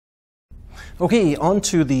Okay, on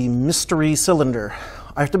to the mystery cylinder.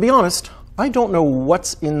 I have to be honest, I don't know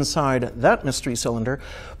what's inside that mystery cylinder,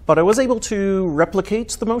 but I was able to replicate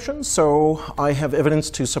the motion, so I have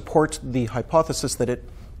evidence to support the hypothesis that it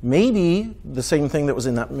may be the same thing that was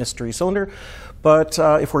in that mystery cylinder. But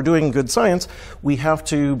if we're doing good science, we have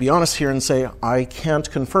to be honest here and say, I can't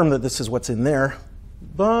confirm that this is what's in there,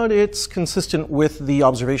 but it's consistent with the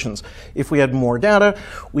observations. If we had more data,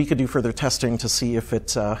 we could do further testing to see if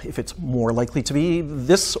it's more likely to be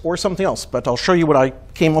this or something else. But I'll show you what I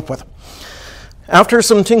came up with. After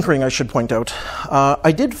some tinkering, I should point out,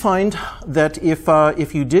 I did find that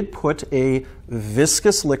if you did put a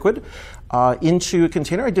viscous liquid into a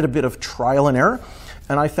container, I did a bit of trial and error,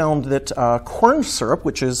 and I found that corn syrup,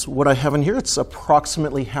 which is what I have in here, it's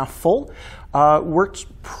approximately half full, worked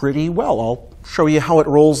pretty well. I'll show you how it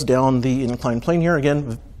rolls down the inclined plane here.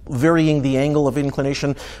 Again, varying the angle of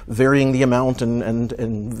inclination, varying the amount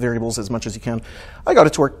and variables as much as you can. I got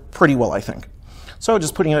it to work pretty well, I think. So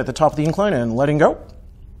just putting it at the top of the incline and letting go.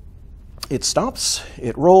 It stops,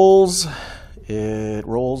 it rolls,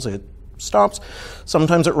 it stops.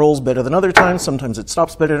 Sometimes it rolls better than other times, sometimes it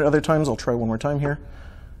stops better than other times. I'll try one more time here.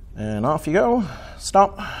 And off you go.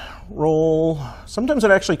 Stop, roll. Sometimes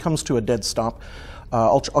it actually comes to a dead stop.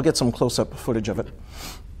 I'll get some close-up footage of it.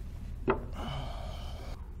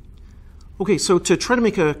 Okay, so to try to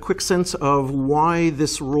make a quick sense of why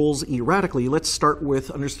this rolls erratically, let's start with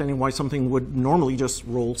understanding why something would normally just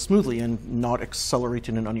roll smoothly and not accelerate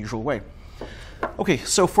in an unusual way. Okay,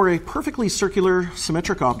 so for a perfectly circular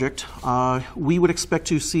symmetric object, we would expect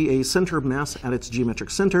to see a center of mass at its geometric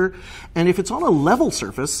center, and if it's on a level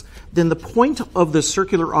surface, then the point of the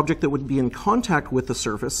circular object that would be in contact with the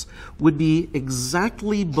surface would be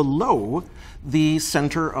exactly below the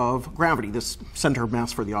center of gravity, this center of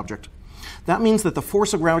mass for the object. That means that the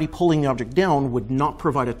force of gravity pulling the object down would not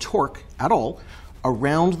provide a torque at all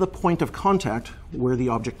around the point of contact where the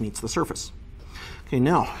object meets the surface. Okay,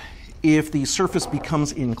 now, if the surface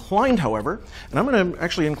becomes inclined, however, and I'm going to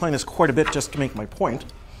actually incline this quite a bit just to make my point.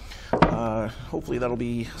 Hopefully that'll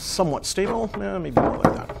be somewhat stable. Maybe more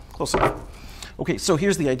like that. Close enough. Okay, so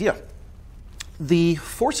here's the idea. The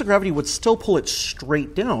force of gravity would still pull it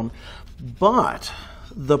straight down, but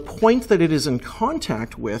the point that it is in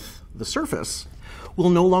contact with, the surface, will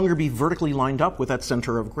no longer be vertically lined up with that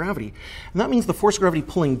center of gravity. And that means the force of gravity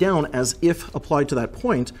pulling down, as if applied to that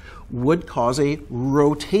point, would cause a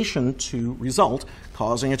rotation to result,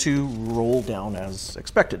 causing it to roll down as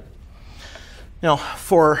expected. Now,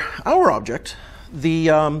 for our object, the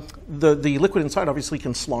liquid inside obviously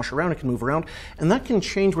can slosh around, it can move around, and that can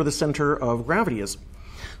change where the center of gravity is.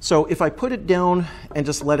 So if I put it down and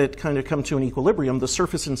just let it kind of come to an equilibrium, the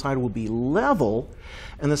surface inside will be level,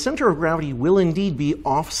 and the center of gravity will indeed be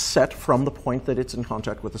offset from the point that it's in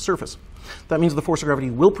contact with the surface. That means the force of gravity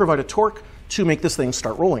will provide a torque to make this thing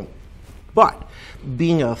start rolling. But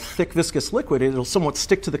being a thick viscous liquid, it'll somewhat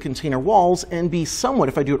stick to the container walls and be somewhat,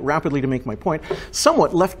 if I do it rapidly to make my point,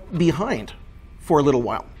 somewhat left behind for a little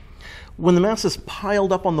while. When the mass is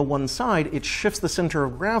piled up on the one side, it shifts the center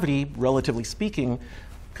of gravity, relatively speaking,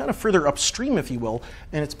 kind of further upstream, if you will,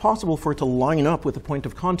 and it's possible for it to line up with the point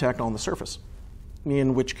of contact on the surface,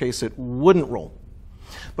 in which case it wouldn't roll.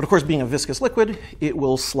 But of course, being a viscous liquid, it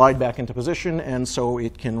will slide back into position, and so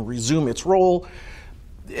it can resume its roll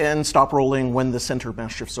and stop rolling when the center of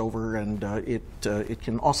mass shifts over, and it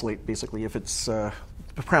can oscillate, basically, if its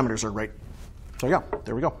parameters are right. So yeah,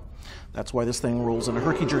 there we go. That's why this thing rolls in a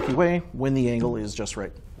herky-jerky way when the angle is just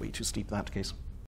right. Way too steep in that case.